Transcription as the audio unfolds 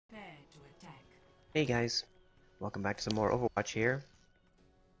Hey guys, welcome back to some more Overwatch here,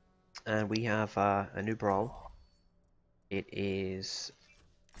 and we have a new brawl. It is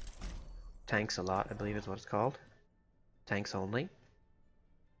tanks a lot, I believe is what it's called. Tanks only.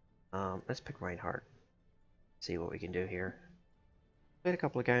 Let's pick Reinhardt. See what we can do here. Played a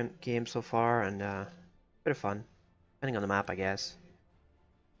couple of games so far, and bit of fun. Depending on the map, I guess.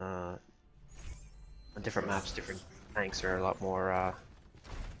 On different maps, different tanks are a lot more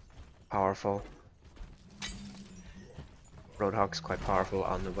powerful. Roadhog's quite powerful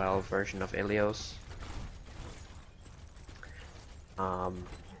on the well version of Ilios. And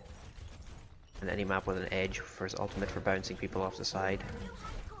any map with an edge for his ultimate for bouncing people off the side.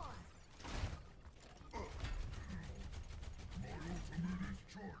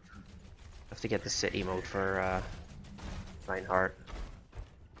 Have to get the city mode for Reinhardt.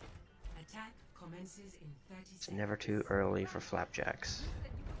 Attack commences in 30 seconds. It's never too early for flapjacks.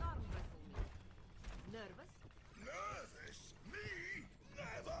 Nervous? Me?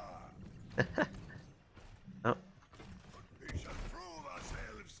 Never! Oh, We shall prove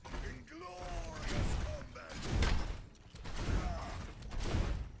ourselves in glorious combat!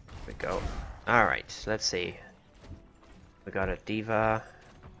 here we go. Alright, let's see. We got a D.va.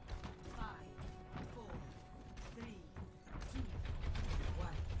 5, 4, 3, 2,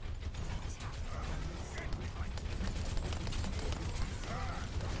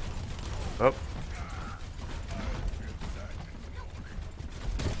 1. Oh.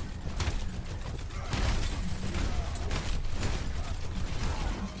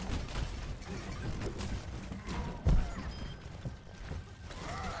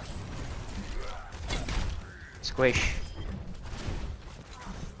 Squish.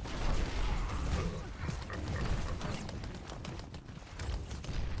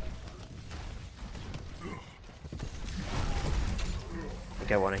 I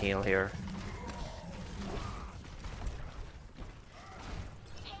think I want to heal here.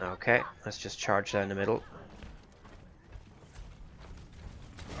 Okay, let's just charge down the middle.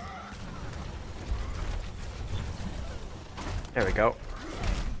 There we go.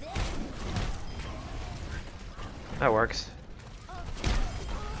 That works. I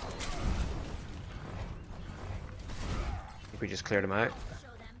think we just cleared him out.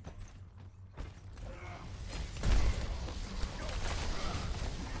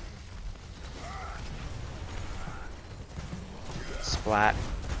 Splat.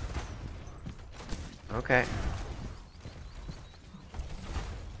 Okay.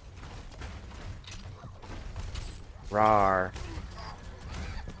 Rawr.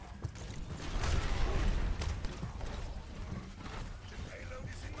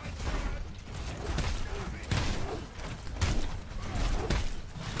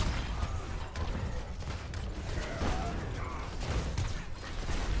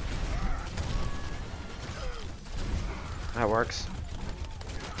 That works.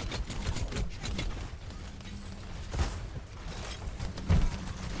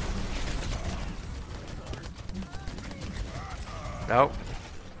 Nope.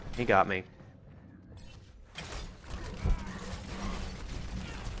 He got me.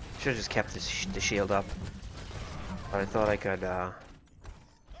 Should've just kept the shield up. But I thought I could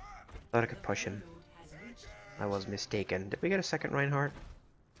push him. I was mistaken. Did we get a second Reinhardt?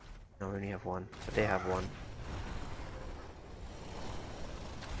 No, we only have one. But they have one.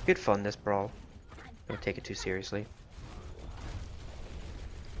 Good fun, this brawl. Don't take it too seriously.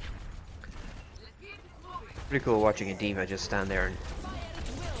 Pretty cool watching a D.va just stand there and...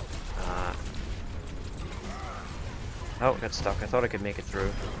 Oh, got stuck. I thought I could make it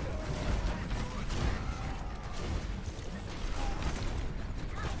through.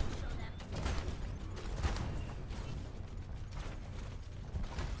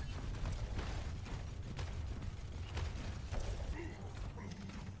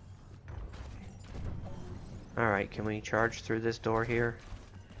 Alright, can we charge through this door here?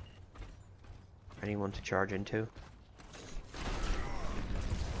 Anyone to charge into?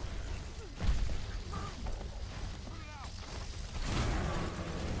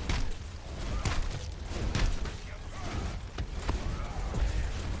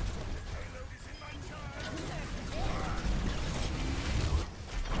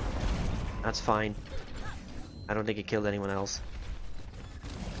 That's fine. I don't think it killed anyone else.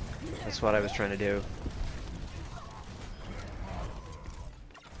 That's what I was trying to do.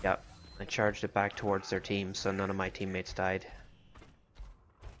 Yep, I charged it back towards their team, so none of my teammates died.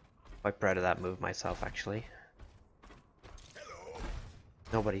 Quite proud of that move myself, actually.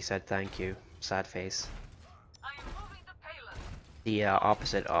 Nobody said thank you. Sad face. The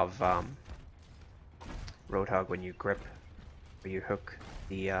opposite of Roadhog when you grip, or you hook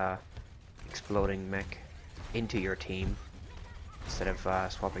the exploding mech into your team instead of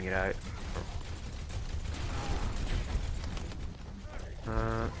swapping it out.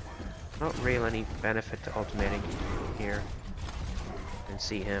 Not real any benefit to ultimating here. And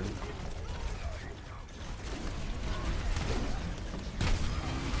see him.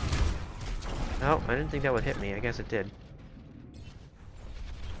 Oh, I didn't think that would hit me. I guess it did.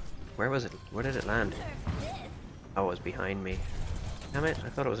 Where was it? Where did it land? Oh, it was behind me. Damn it, I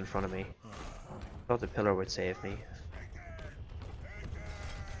thought it was in front of me. I thought the pillar would save me.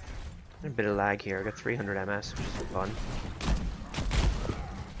 A bit of lag here. I got 300 MS, which is fun.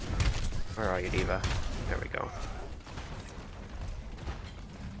 Where are you, D.va? There we go.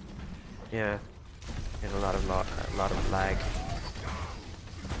 Yeah, and a lot of lag.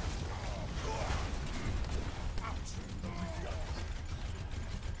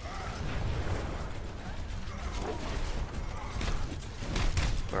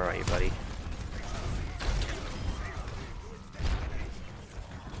 Where are you, buddy?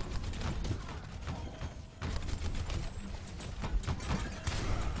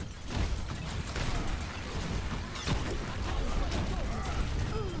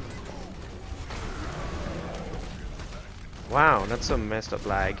 Wow, that's some messed up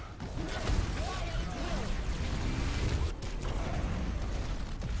lag.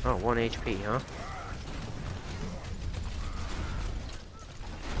 Oh, 1 HP, huh?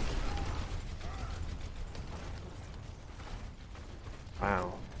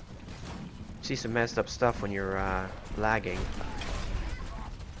 Wow. See some messed up stuff when you're lagging.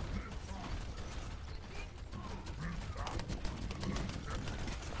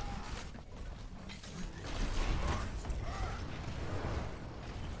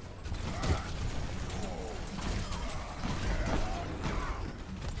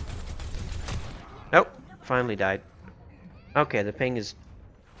 Nope, finally died. Okay, the ping is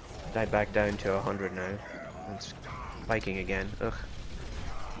died back down to 100 now. It's spiking again. Ugh.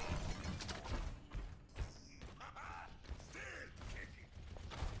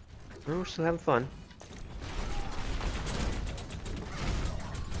 Oh, we're still having fun.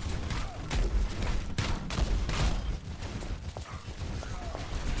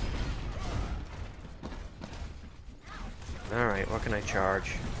 Alright, what can I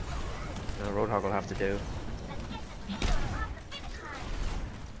charge? Roadhog will have to do.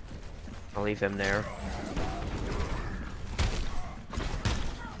 I'll leave him there.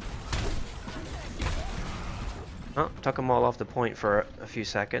 Oh, took him all off the point for a few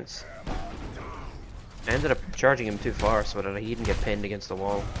seconds. I ended up charging him too far so that he didn't get pinned against the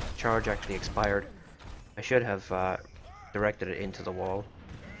wall. Charge actually expired. I should have directed it into the wall.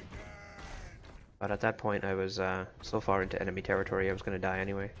 But at that point I was so far into enemy territory I was going to die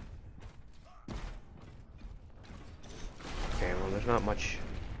anyway. Okay, well there's not much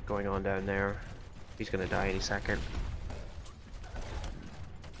going on down there. He's going to die any second.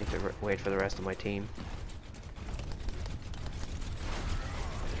 Need to wait for the rest of my team.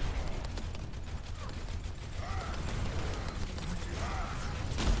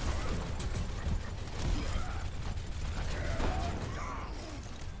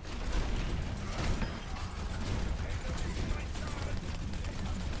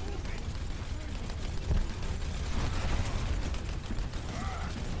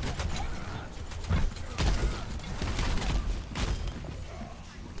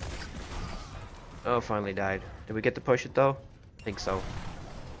 Oh, finally died. Did we get to push it though? I think so.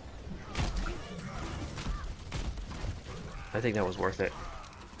 I think that was worth it.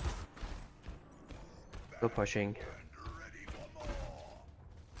 Still pushing.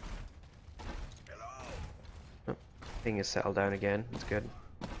 Oh, thing is settled down again. That's good.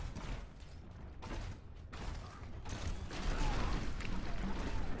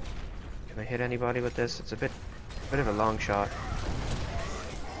 Can I hit anybody with this? It's a bit of a long shot.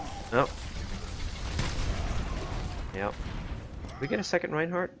 Nope. Yep. Did we get a second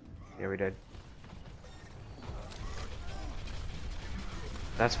Reinhardt? Yeah, we did.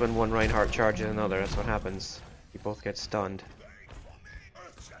 That's when one Reinhardt charges another, that's what happens. You both get stunned.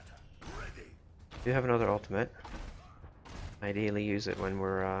 Do have another ultimate. Ideally use it when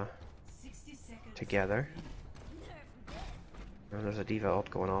we're together. And there's a D.va ult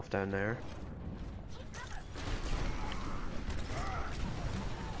going off down there.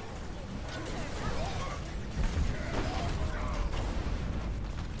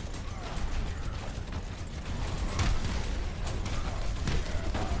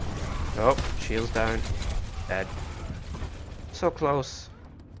 Oh, shield's down. Dead. So close.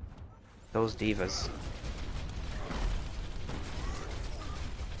 Those D.vas.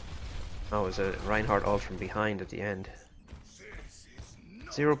 Oh, it was a Reinhardt ult from behind at the end. This is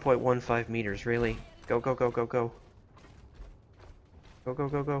 0.15 meters, really? Go, go, go, go, go. Go, go,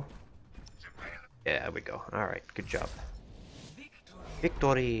 go, go. Yeah, there we go. Alright, good job.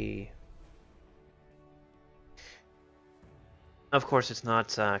 Victory! Of course, it's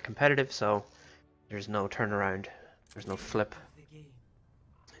not competitive, so there's no turnaround. There's no flip.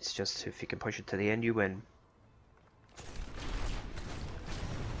 It's just if you can push it to the end, you win.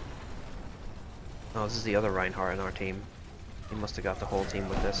 Oh, this is the other Reinhardt in our team. He must have got the whole team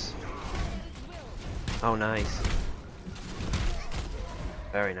with this. Oh, nice.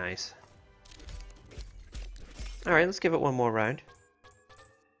 Very nice. Alright, let's give it one more round.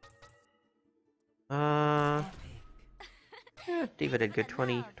 Yeah, D.va did good.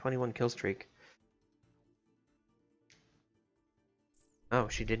 21 kill streak. Oh,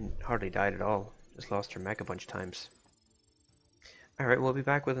 she didn't hardly died at all. Just lost her mech a bunch of times. Alright, we'll be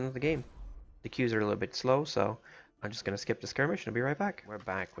back with another game. The queues are a little bit slow, so I'm just gonna skip the skirmish and I'll be right back. We're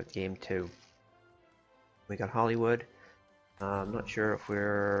back with game 2. We got Hollywood. I'm not sure if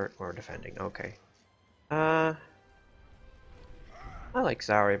we're defending. Okay. I like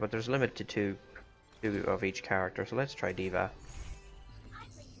Zarya, but there's a limit to two of each character, so let's try D.va.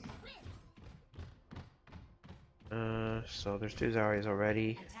 So there's 2 Zaryas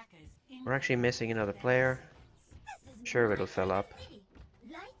already. We're actually missing another player. Sure, it'll fill up.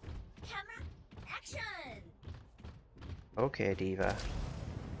 Okay, D.va.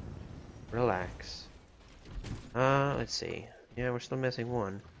 Relax. Let's see. Yeah, we're still missing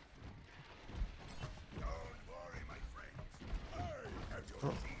one.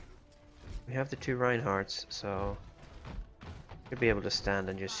 Oh. We have the 2 Reinhardts, so we'll be able to stand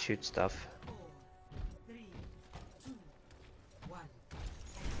and just shoot stuff.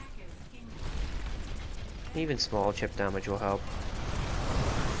 Even small chip damage will help.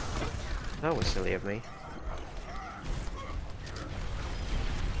 That was silly of me.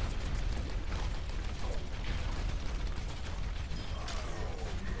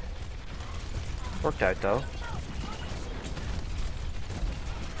 Worked out though.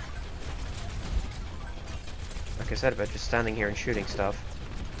 Like I said about just standing here and shooting stuff.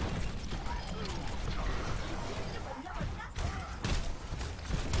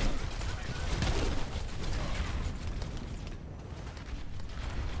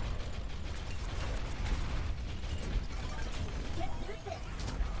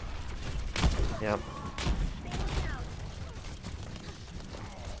 Yep.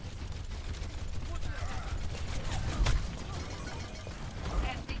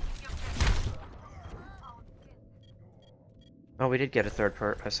 Oh, we did get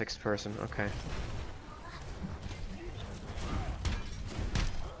a sixth person. Okay.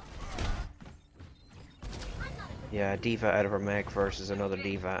 Yeah, D.va out of her mech versus another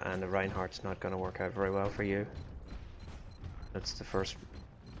D.va, and the Reinhardt's not going to work out very well for you. That's the first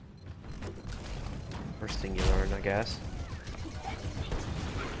thing you learn, I guess.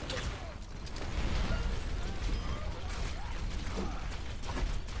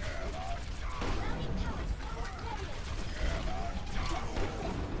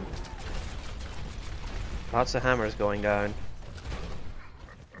 Lots of hammers going down.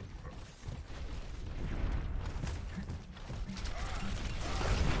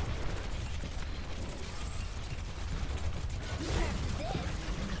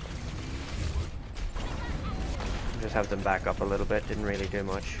 Just have them back up a little bit, didn't really do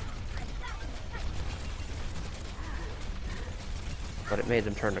much. But it made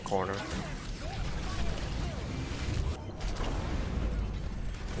them turn the corner.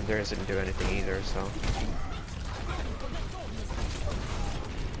 And theirs didn't do anything either, so...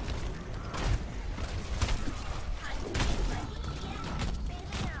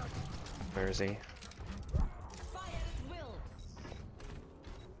 Where is he?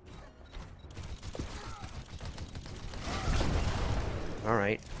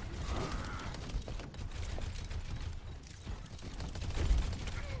 Alright.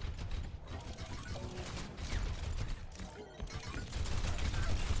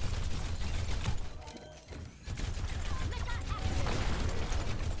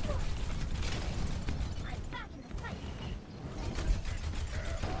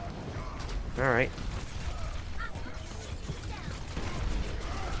 Alright.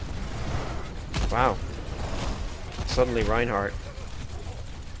 Wow. Suddenly Reinhardt.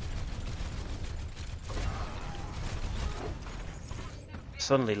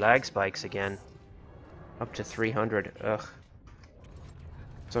 Suddenly lag spikes again. Up to 300. Ugh.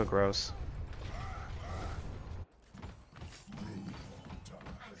 So gross.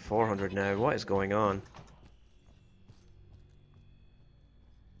 400 now. What is going on?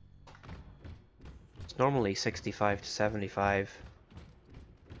 It's normally 65 to 75.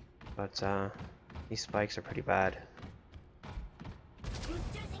 But these spikes are pretty bad.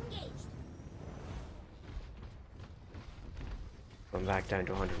 I'm back down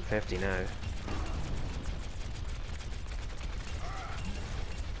to 150 now.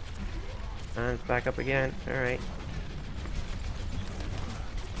 And it's back up again. Alright.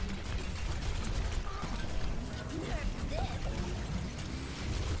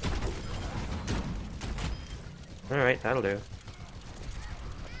 Alright, that'll do.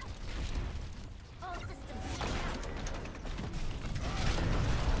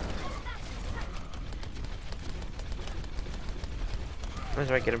 That's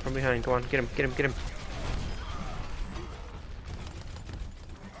right, get him from behind. Go on, get him, get him, get him.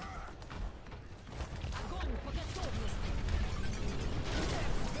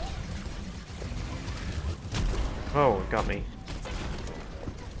 Oh, it got me.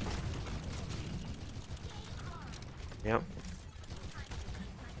 Yep.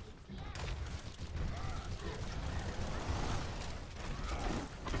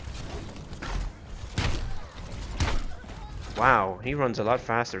 Wow, he runs a lot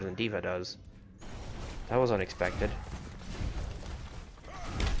faster than D.va does. That was unexpected.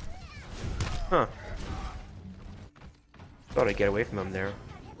 Huh. Thought I'd get away from him there.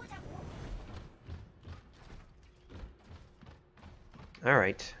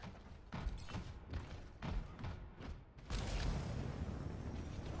 Alright.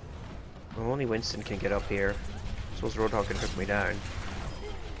 Well, only Winston can get up here. I suppose Roadhog can took me down.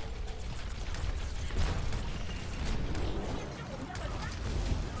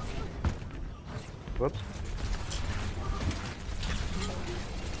 Whoops.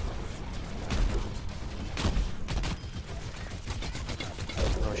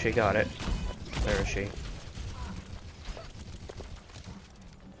 Oh, she got it. Where is she?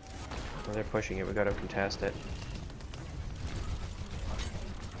 Oh, they're pushing it. We gotta contest it.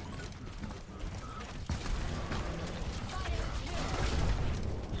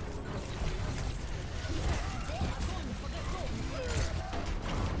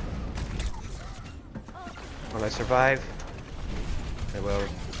 Will I survive? I will.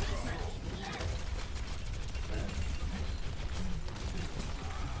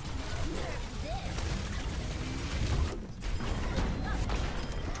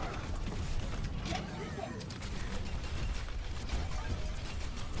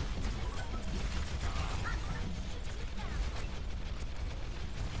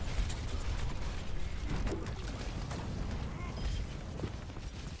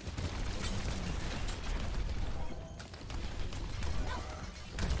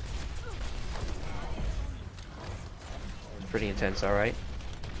 Pretty intense, alright.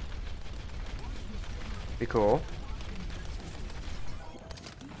 Be cool.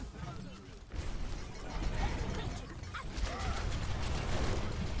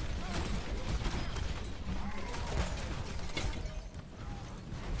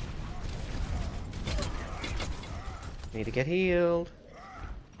 Need to get healed.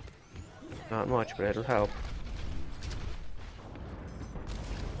 Not much, but it'll help.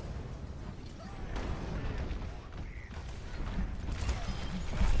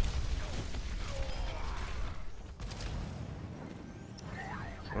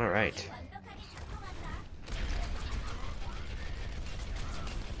 Alright.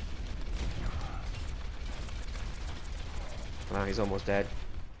 Wow, he's almost dead.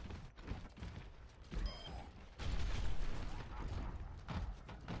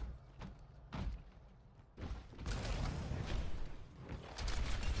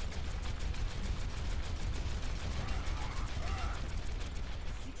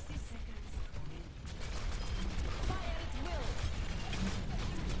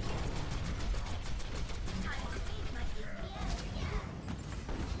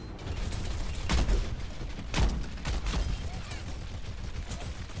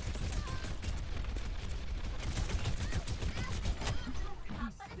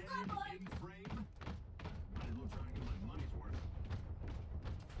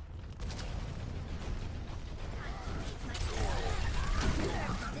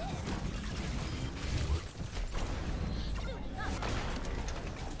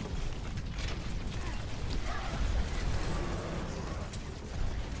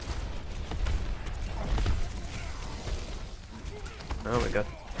 Oh, we got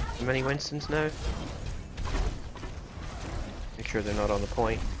too many Winstons now. Make sure they're not on the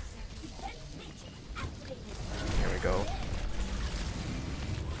point. There we go.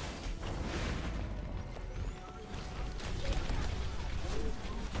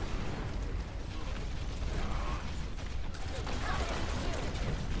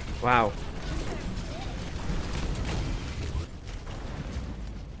 Wow.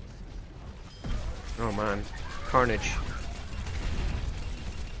 Oh man, carnage.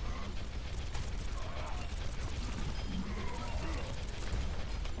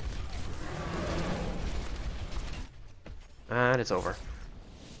 And it's over.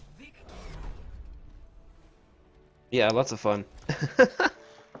 Yeah, lots of fun.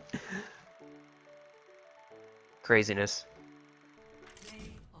 Craziness.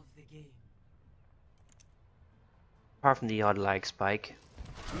 Play of the game. Apart from the odd lag spike.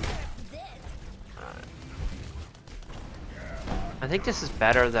 I think this is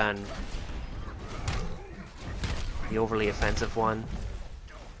better than the overly offensive one.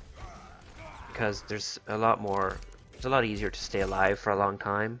 Because there's a lot more... It's a lot easier to stay alive for a long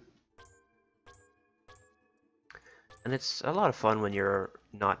time. And it's a lot of fun when you're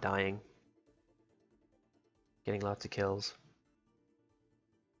not dying. Getting lots of kills.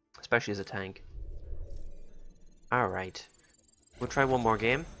 Especially as a tank. Alright. We'll try one more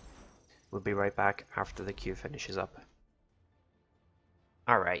game. We'll be right back after the queue finishes up.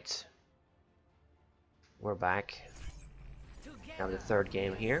 Alright. We're back. Now the third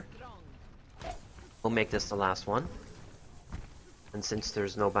game here. We'll make this the last one. And since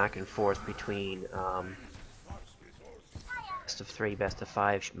there's no back and forth between best of 3, best of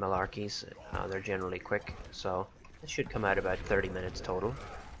 5 malarkeys, they're generally quick, so it should come out about 30 minutes total.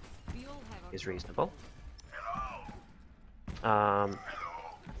 Is reasonable. Haven't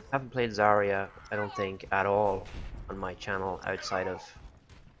played Zarya, I don't think, at all on my channel outside of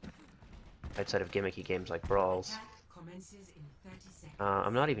gimmicky games like Brawls. Attack commences in 30 seconds.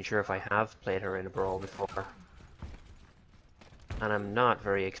 I'm not even sure if I have played her in a Brawl before. And I'm not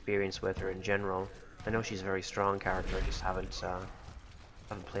very experienced with her in general. I know she's a very strong character, I just haven't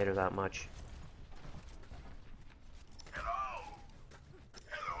played her that much.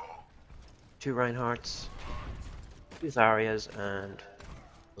 Two Reinhardts, two Zaryas, and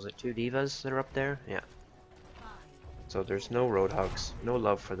was it two D.vas that are up there? Yeah. So there's no Roadhogs, no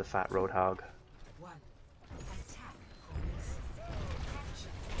love for the fat Roadhog. 1. Attack commences.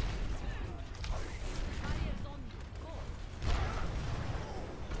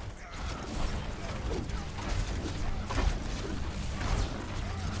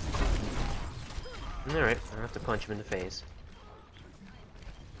 Alright, I have to punch him in the face.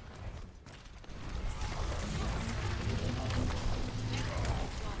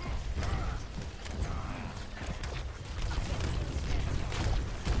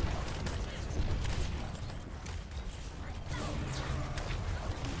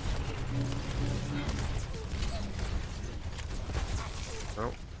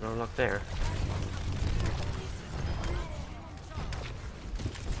 Oh, no luck there.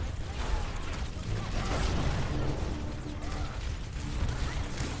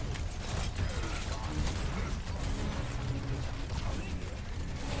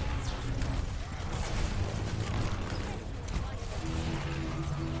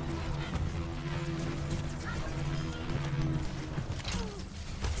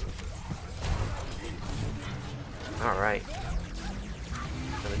 Alright.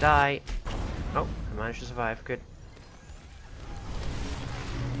 Gonna die. Oh, I managed to survive. Good.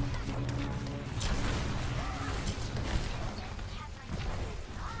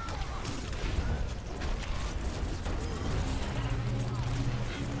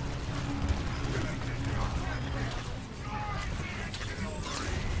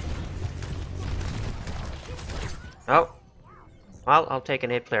 Oh. Well, I'll take an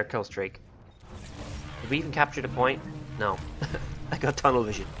 8-player kill streak. Did we even capture the point? No. I got tunnel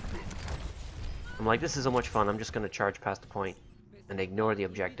vision. I'm like, this is so much fun, I'm just gonna charge past the point and ignore the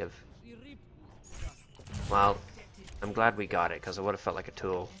objective. Well, I'm glad we got it, because it would have felt like a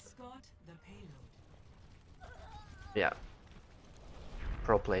tool. Escort the payload. Yeah.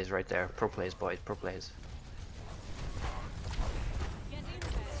 Pro plays right there. Pro plays, boys. Pro plays.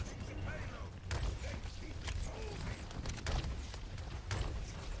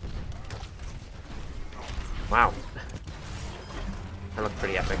 Wow. That looked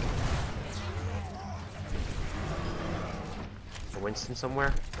pretty epic. A Winston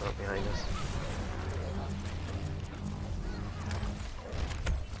somewhere? Oh, behind us.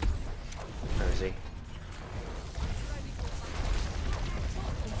 Where is he?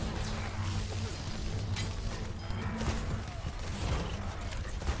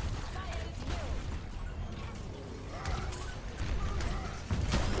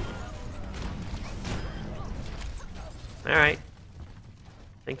 Alright.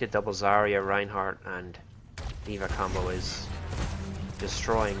 I think the double Zarya, Reinhardt, and D.va combo is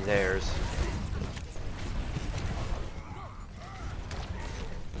destroying theirs.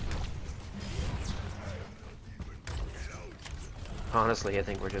 Honestly, I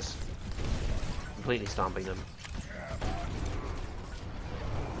think we're just completely stomping them.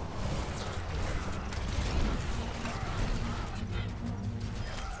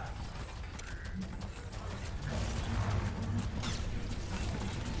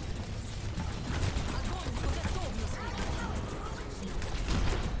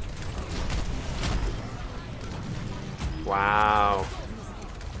 Wow.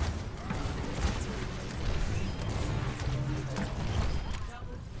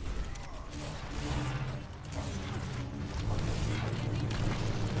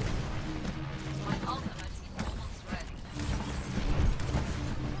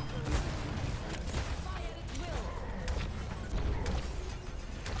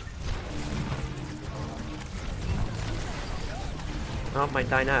 Oh, might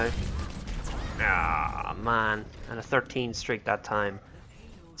die now. Ah, man. And a 13 streak that time.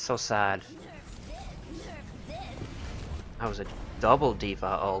 So sad. That was a double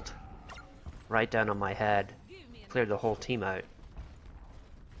D.va ult. Right down on my head. Cleared the whole team out.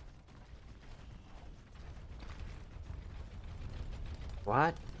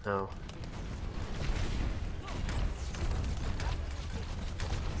 What? No.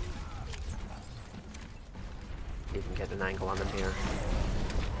 You can get an angle on them here.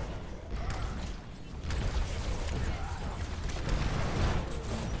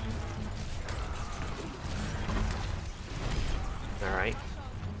 Alright.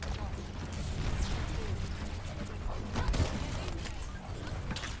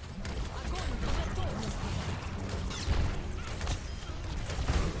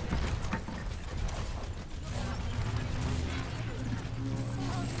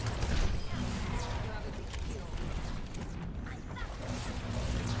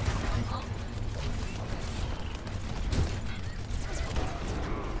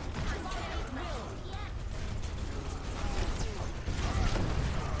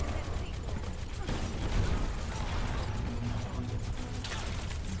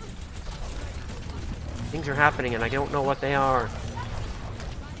 Things are happening and I don't know what they are.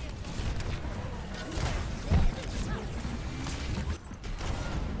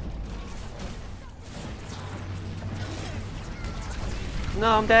 No,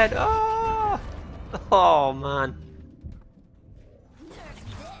 I'm dead. Oh, oh man.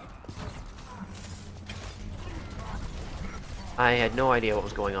 I had no idea what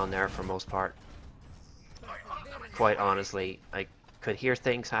was going on there for most part. Quite honestly, I could hear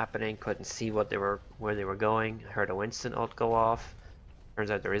things happening, couldn't see what they were, where they were going. I heard a Winston ult go off.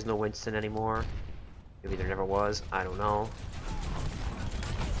 Turns out there is no Winston anymore. Maybe there never was. I don't know.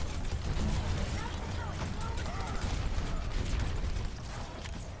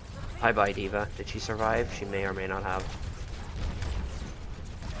 Bye-bye, D.va. Did she survive? She may or may not have.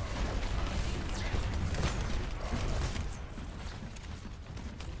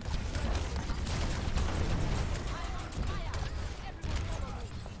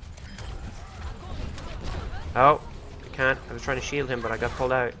 Oh, I can't. I was trying to shield him, but I got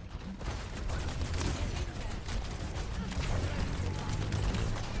pulled out.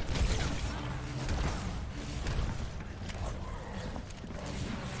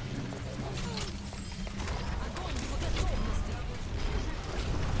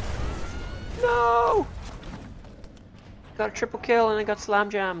 No! Got a triple kill and I got slam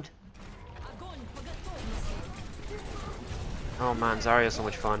jammed. Oh man, Zarya's so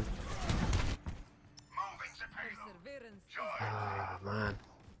much fun. Oh man.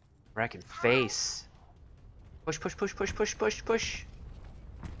 Wrecking face. Push, push, push, push, push, push, push.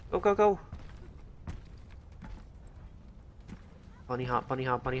 Go, go, go. Bunny hop, bunny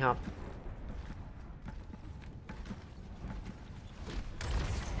hop, bunny hop.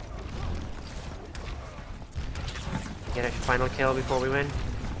 Get a final kill before we win.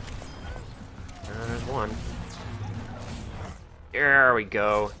 There's one. There we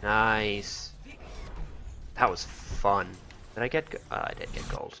go. Nice. That was fun. Did I get? I did get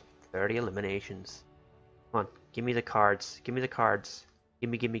gold. 30 eliminations. Come on, give me the cards. Give me the cards.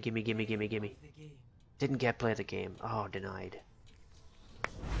 Gimme, gimme, gimme, gimme, gimme, gimme. Didn't get play the game. Oh, denied.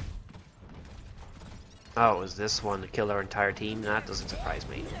 Oh, it was this one that killed our entire team? That doesn't surprise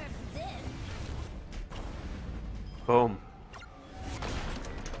me. Boom.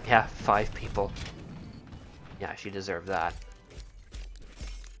 Yeah, 5 people. Yeah, she deserved that.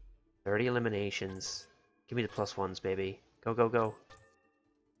 30 eliminations. Give me the +1s, baby. Go, go, go.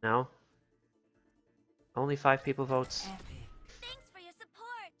 No? Only 5 people votes? Thanks for your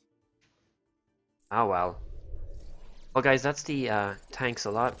support. Oh well. Well guys, that's the Tanks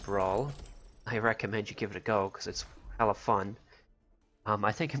a Lot Brawl. I recommend you give it a go, because it's hella fun.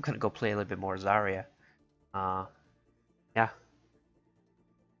 I think I'm gonna go play a little bit more Zarya. Yeah.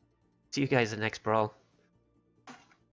 See you guys in the next brawl.